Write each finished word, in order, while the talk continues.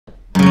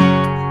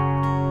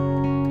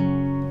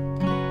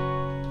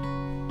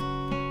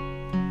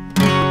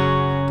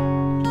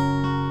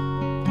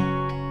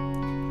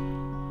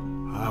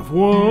I've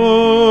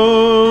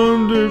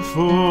wandered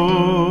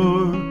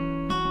far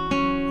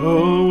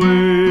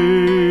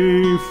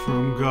away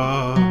from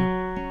God.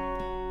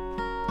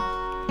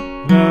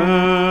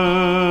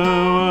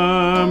 Now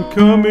I'm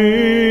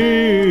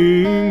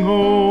coming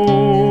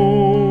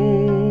home.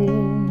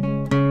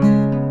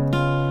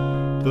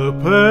 The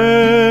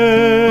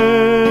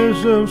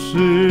paths of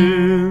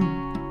sin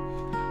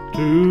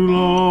too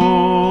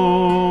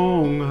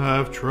long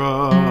have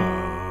trod.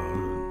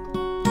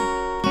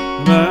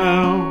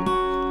 Now,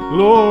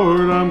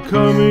 Lord, I'm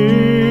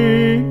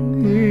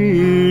coming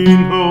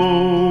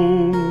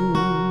home.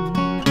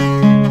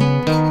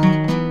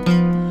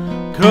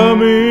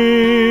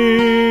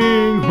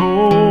 Coming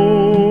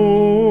home.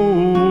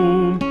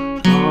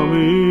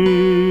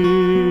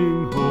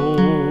 Coming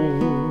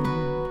home.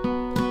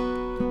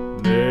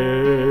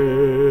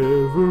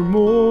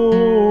 Nevermore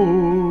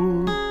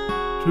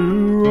to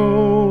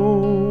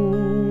roam.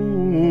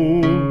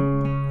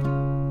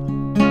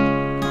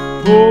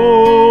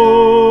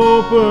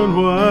 Open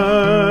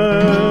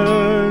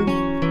wide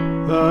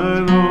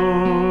thine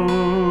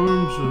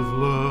arms of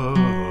love.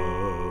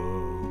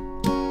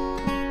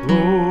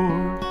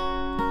 Lord,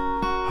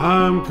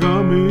 I'm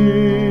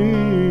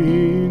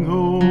coming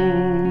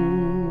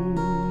home.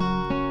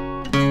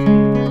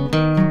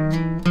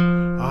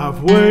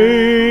 I've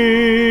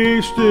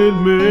wasted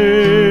many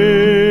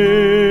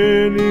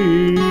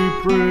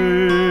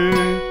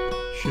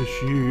precious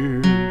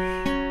years.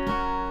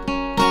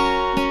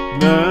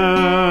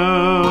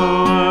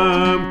 Now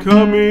I'm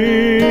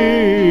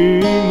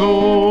coming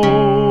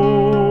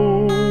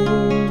home.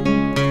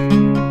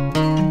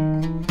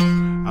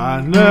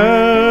 I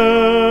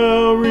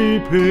now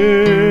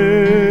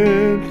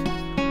repent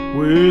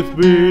with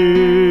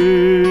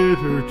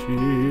bitter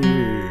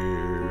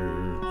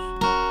tears.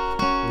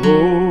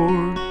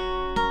 Lord,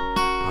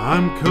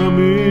 I'm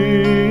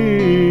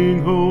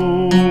coming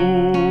home.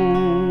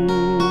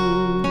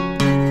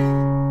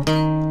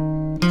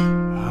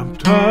 I'm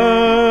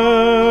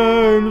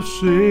tired of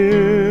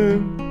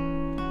sin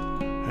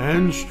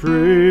and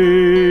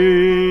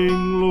straying,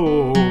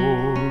 Lord.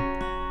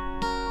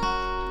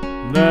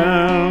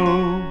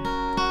 Now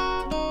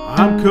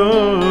I'm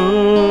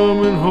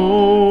coming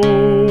home.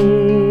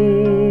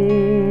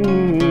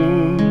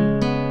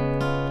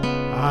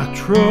 I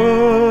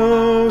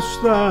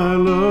trust thy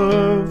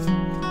love,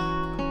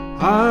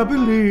 I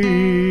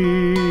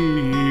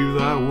believe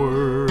thy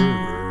word.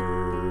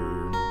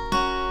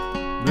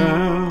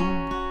 Now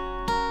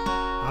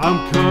I'm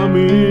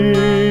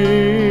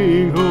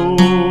coming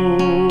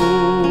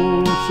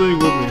home. Sing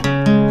with me.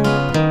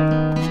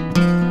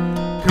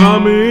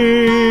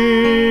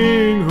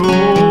 Coming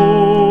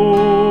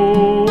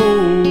home,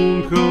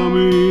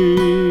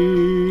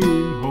 coming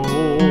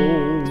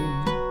home.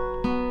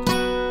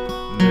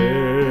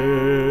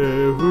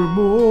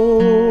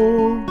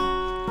 Nevermore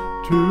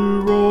to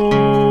roam.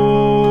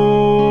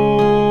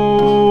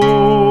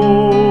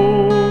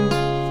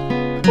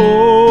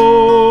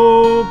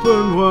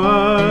 Open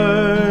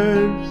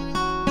wide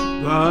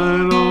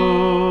thine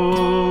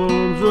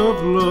arms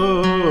of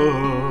love.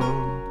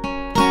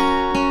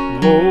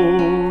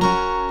 Lord,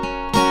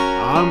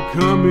 I'm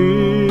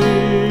coming